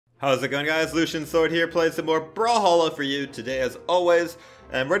How's it going, guys? Lucian Sword here, playing some more Brawlhalla for you today as always.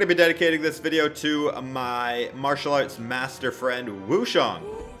 And we're going to be dedicating this video to my martial arts master friend, Shang.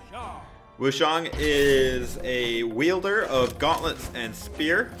 Shang is a wielder of gauntlets and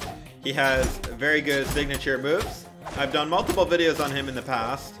spear. He has very good signature moves. I've done multiple videos on him in the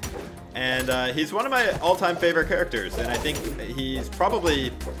past. And he's one of my all-time favorite characters, and I think he's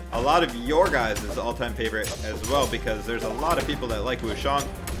probably a lot of your guys' all-time favorite as well, because there's a lot of people that like Shang.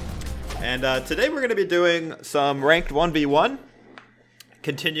 And today we're going to be doing some ranked 1v1,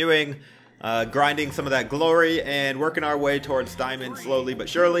 continuing grinding some of that glory and working our way towards diamond slowly but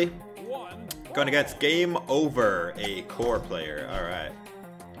surely. Going against Game Over, a core player. Alright.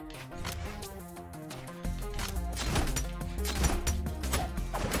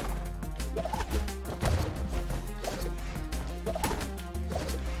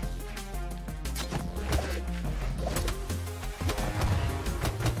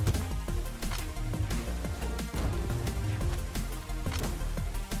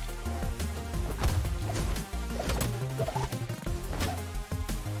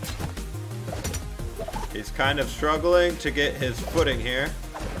 He's kind of struggling to get his footing here.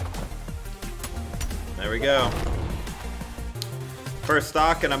 There we go. First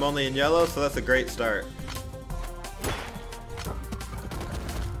stock, and I'm only in yellow, so that's a great start.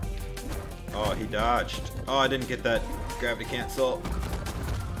 Oh, he dodged. Oh, I didn't get that gravity cancel.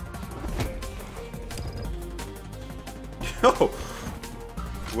 Yo!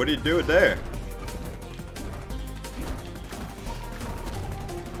 What are you doing there?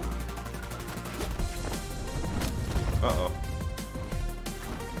 Uh-oh.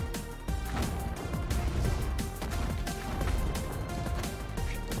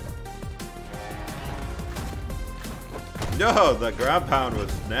 No, the ground pound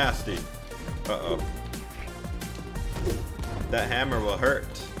was nasty. Uh-oh. That hammer will hurt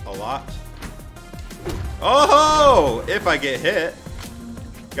a lot. Oh! If I get hit.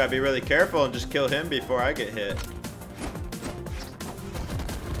 Gotta be really careful and just kill him before I get hit.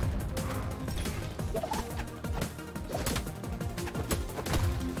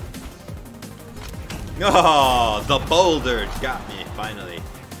 Oh, the boulder got me, finally.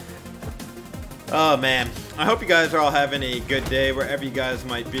 Oh man, I hope you guys are all having a good day wherever you guys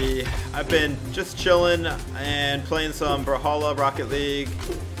might be. I've been just chilling and playing some Brawlhalla, Rocket League,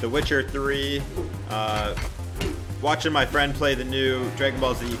 The Witcher 3, watching my friend play the new Dragon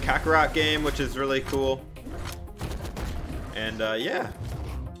Ball Z Kakarot game, which is really cool. And yeah,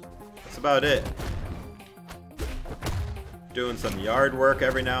 that's about it. Doing some yard work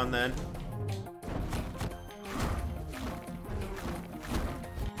every now and then.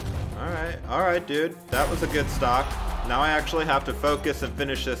 Alright, dude. That was a good stock. Now I actually have to focus and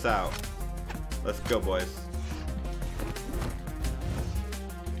finish this out. Let's go, boys.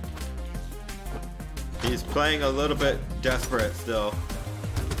 He's playing a little bit desperate still,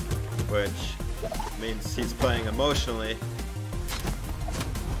 which means he's playing emotionally,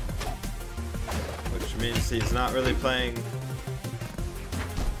 which means he's not really playing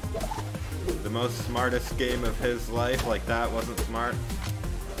the most smartest game of his life. Like, that wasn't smart.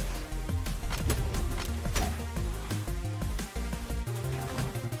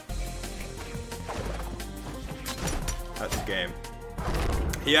 That's the game.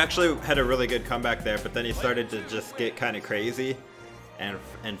 He actually had a really good comeback there, but then he started to just get kind of crazy and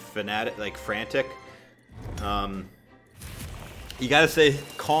fanatic, like frantic. You gotta stay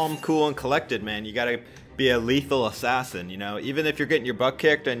calm, cool, and collected, man. You gotta be a lethal assassin, you know. Even if you're getting your butt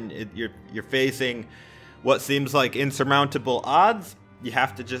kicked and you're facing what seems like insurmountable odds, you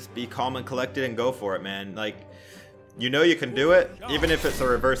have to just be calm and collected and go for it, man. Like, you know you can do it, even if it's a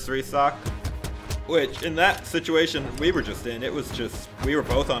reverse 3 stock. Which, in that situation we were just in, it was just, we were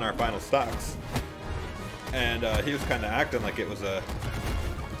both on our final stocks. And he was kind of acting like it was a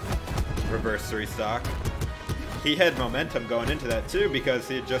reverse 3 stock. He had momentum going into that too, because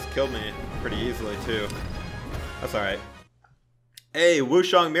he had just killed me pretty easily too. That's alright. Hey,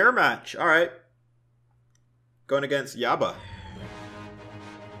 Shang mirror match. Alright. Going against Yaba.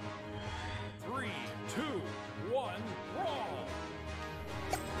 3, 2, 1, brawl!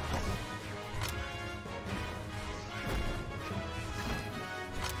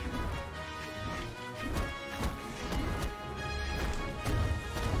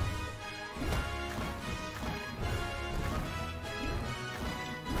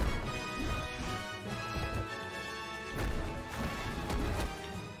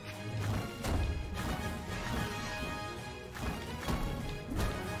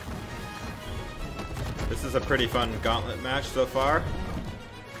 This is a pretty fun gauntlet match so far.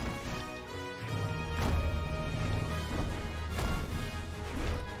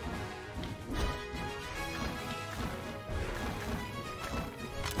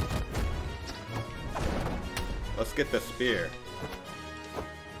 Let's get the spear.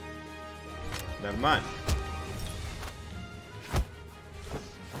 Never mind.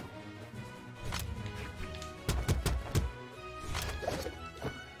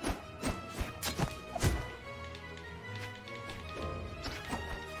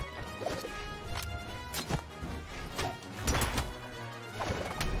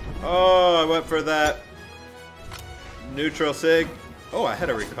 Oh, I went for that neutral sig. Oh, I had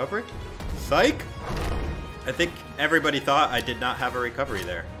a recovery? Psych! I think everybody thought I did not have a recovery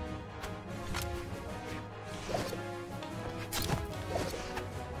there.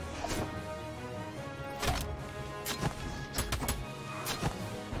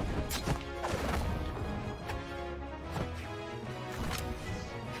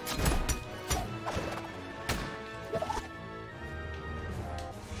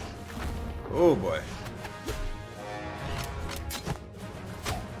 Oh boy.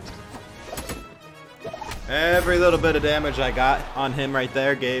 Every little bit of damage I got on him right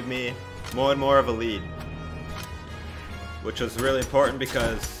there gave me more and more of a lead. Which was really important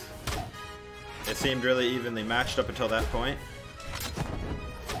because it seemed really evenly matched up until that point.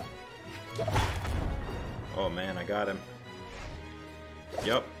 Oh man, I got him.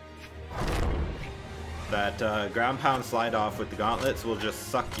 Yup. That ground pound slide off with the gauntlets will just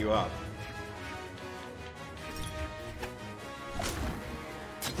suck you up.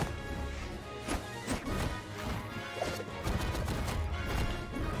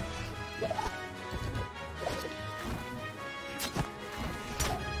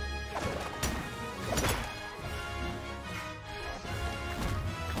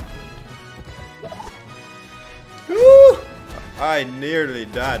 Woo! I nearly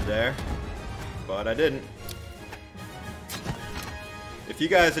died there, but I didn't. If you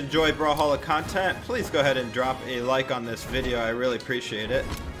guys enjoy Brawlhalla content, please go ahead and drop a like on this video. I really appreciate it.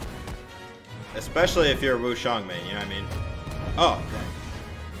 Especially if you're a Shang main, you know what I mean? Oh, okay.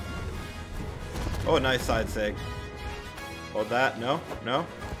 Oh, nice side sig. Hold that. No, no.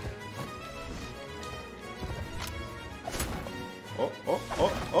 Oh, oh,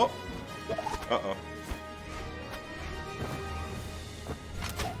 oh, oh. Uh-oh.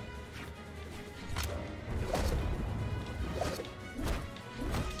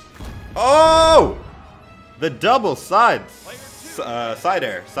 Oh! The double sides. Side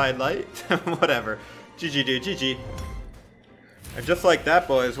air. Side light. Whatever. GG, dude. GG. And just like that,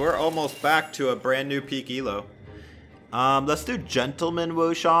 boys, we're almost back to a brand new peak elo. Let's do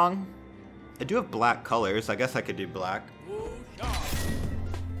Gentleman Shang. I do have black colors. I guess I could do black.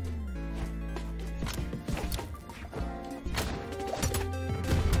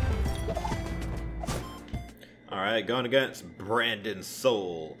 Alright, going against Brandon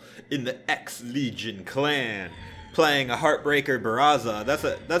Soul in the X-Legion clan. Playing a Heartbreaker Baraza. That's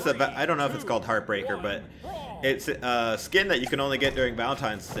a I don't know if it's called Heartbreaker, but it's a skin that you can only get during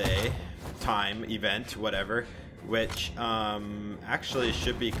Valentine's Day time event, whatever, which actually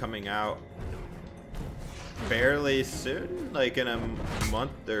should be coming out fairly soon, like in a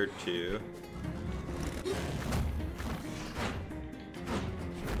month or two.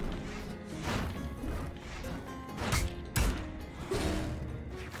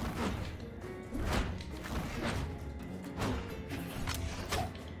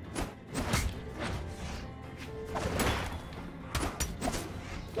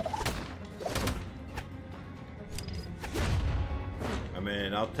 I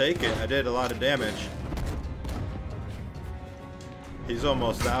mean, I'll take it. I did a lot of damage. He's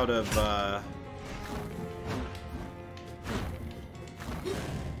almost out of,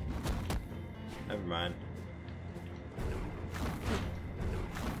 never mind.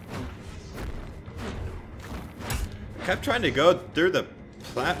 I kept trying to go through the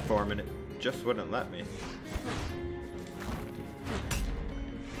platform and it just wouldn't let me.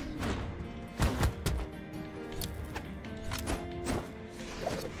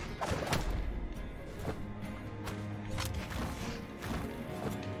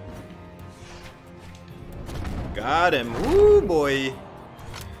 Got him. Woo, boy.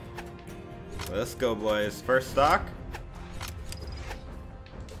 Let's go, boys. First stock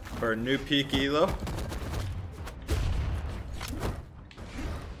for a new peak elo.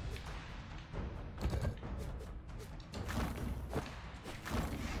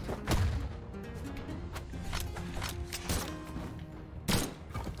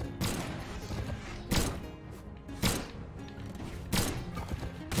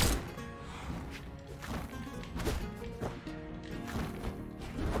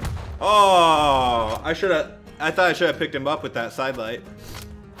 Oh, I thought I should have picked him up with that side light.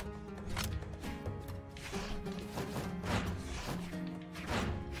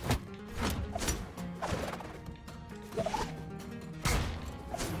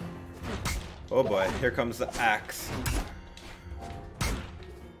 Oh boy, here comes the axe.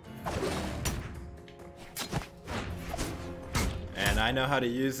 And I know how to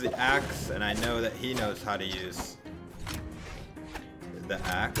use the axe, and I know that he knows how to use the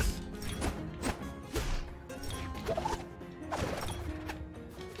axe.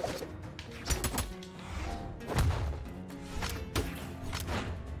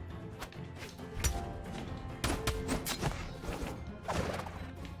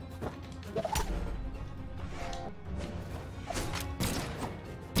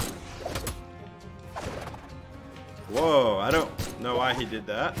 Whoa, I don't know why he did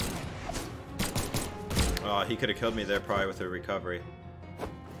that. Oh, he could have killed me there probably with a recovery.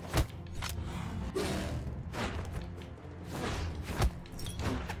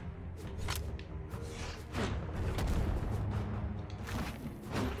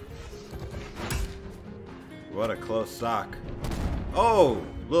 What a close sock. Oh,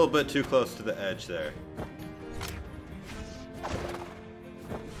 a little bit too close to the edge there.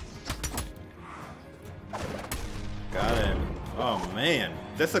 Got him. Oh man,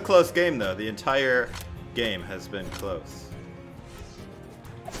 this is a close game though. The entire game has been close.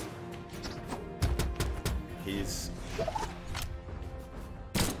 He's...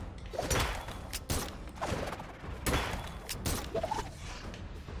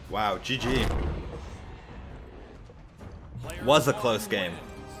 Wow, GG. Was a close game.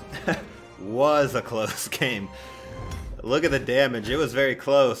 Was a close game. Look at the damage. It was very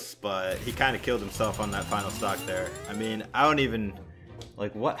close, but he kind of killed himself on that final stock there. I mean, I don't even...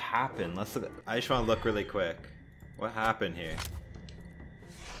 Like, what happened? Let's look. I just want to look really quick. What happened here?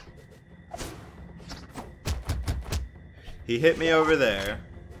 He hit me over there.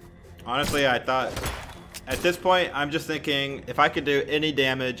 Honestly, I thought... At this point, I'm just thinking, if I could do any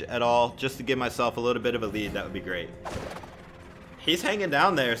damage at all, just to give myself a little bit of a lead, that would be great. He's hanging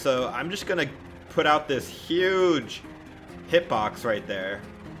down there, so I'm just going to put out this huge hitbox right there.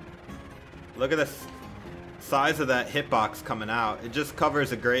 Look at the size of that hitbox coming out. It just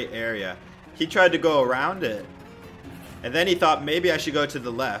covers a great area. He tried to go around it, and then he thought maybe I should go to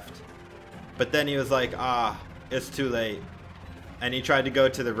the left, but then he was like, ah, it's too late, and he tried to go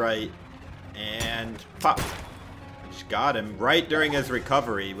to the right, and pop. Just got him right during his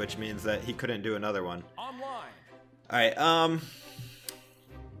recovery, which means that he couldn't do another one. Alright,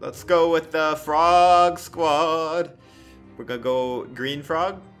 let's go with the Frog Squad. We're gonna go Green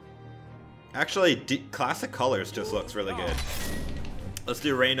Frog. Actually, classic colors just looks really good. Let's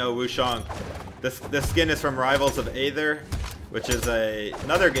do Reino Wushang. This skin is from Rivals of Aether, which is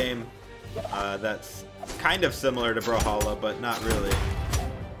another game that's kind of similar to Brawlhalla, but not really.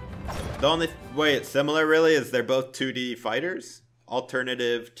 The only way it's similar really is they're both 2D fighters,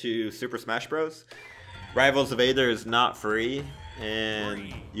 alternative to Super Smash Bros. Rivals of Aether is not free,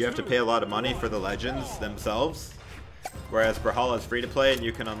 and you have to pay a lot of money for the legends themselves. Whereas Brawlhalla is free to play, and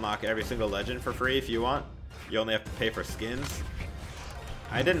you can unlock every single legend for free if you want. You only have to pay for skins.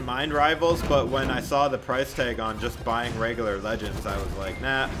 I didn't mind Rivals, but when I saw the price tag on just buying regular legends, I was like,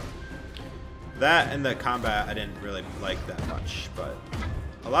 nah. That and the combat I didn't really like that much, but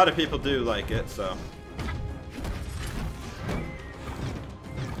a lot of people do like it, so.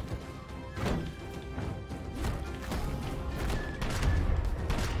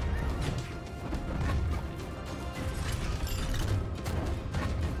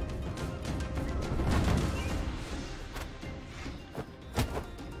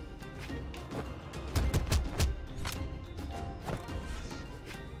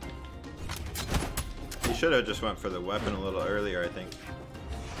 Should have just went for the weapon a little earlier, I think.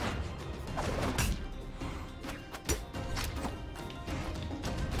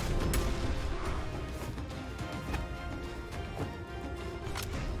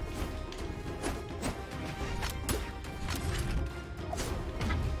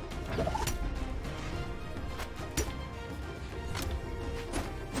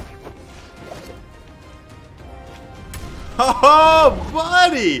 Oh,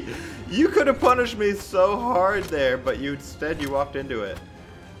 buddy! You could have punished me so hard there, but instead you walked into it.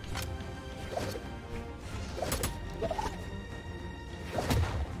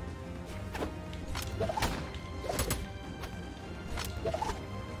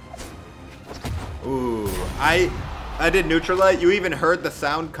 Ooh, I did neutral light. You even heard the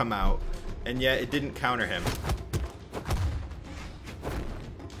sound come out, and yet it didn't counter him.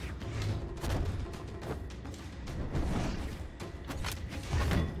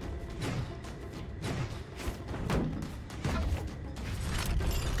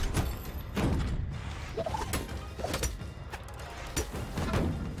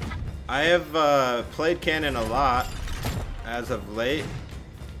 I have played Cannon a lot as of late.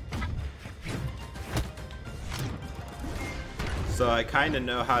 so I kind of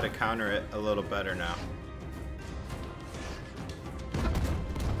know how to counter it a little better now.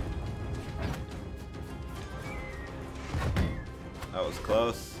 That was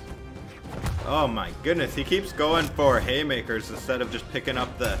close. Oh my goodness, he keeps going for haymakers instead of just picking up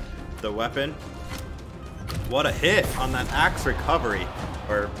the weapon. What a hit on that axe recovery,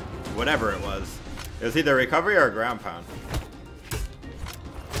 or whatever it was. It was either recovery or a ground pound.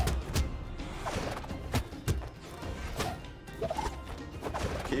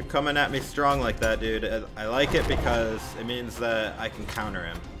 Keep coming at me strong like that, dude. I like it because it means that I can counter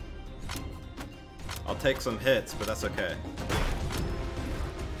him. I'll take some hits, but that's okay.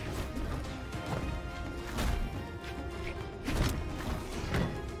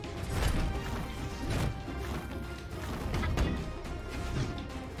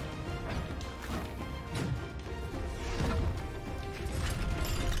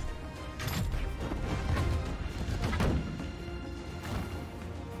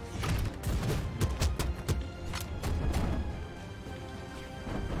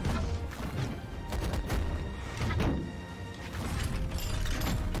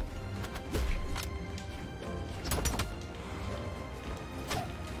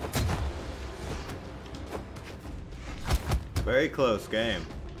 Very close game.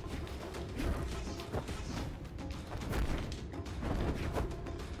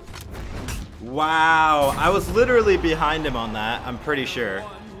 Wow, I was literally behind him on that, I'm pretty sure.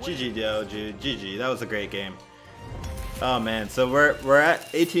 GG, yo, dude, GG, that was a great game. Oh man, so we're at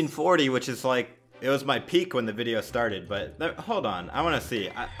 1840, which is like, it was my peak when the video started, but hold on, I want to see.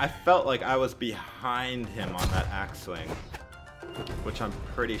 I felt like I was behind him on that axe swing, which I'm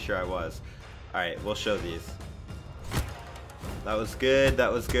pretty sure I was. Alright, we'll show these. That was good,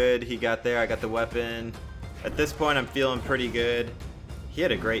 that was good. He got there, I got the weapon. At this point, I'm feeling pretty good. He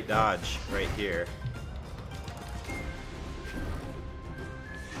had a great dodge right here.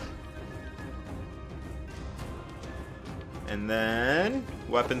 And then,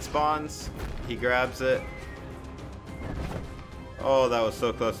 weapon spawns. He grabs it. Oh, that was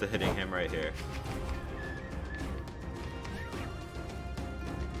so close to hitting him right here.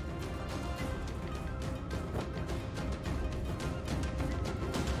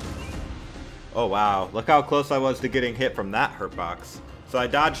 Oh wow, look how close I was to getting hit from that hurt box. So I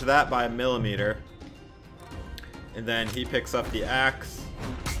dodged that by a millimeter. And then he picks up the axe.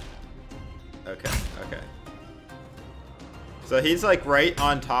 Okay, okay. So he's like right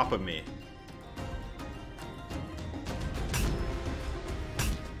on top of me.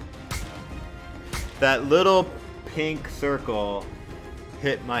 That little pink circle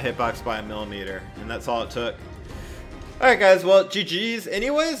hit my hitbox by a millimeter, and that's all it took. Alright guys, well, GG's.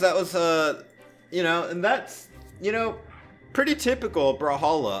 Anyways, that was, you know, and that's, you know, pretty typical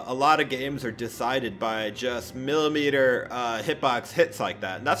Brawlhalla. A lot of games are decided by just millimeter hitbox hits like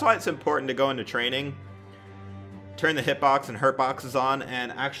that. And that's why it's important to go into training, turn the hitbox and hurt boxes on,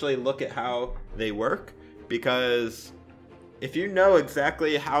 and actually look at how they work. Because if you know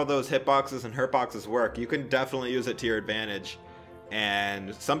exactly how those hitboxes and hurt boxes work, you can definitely use it to your advantage.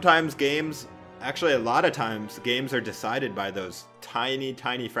 And sometimes games, actually a lot of times, games are decided by those tiny,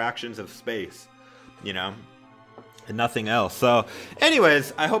 tiny fractions of space, you know, and nothing else. So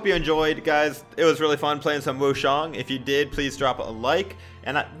anyways, I hope you enjoyed, guys. It was really fun playing some Shang. If you did, please drop a like.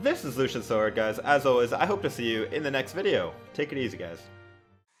 And this is Lucian Sword, guys. As always, I hope to see you in the next video. Take it easy, guys.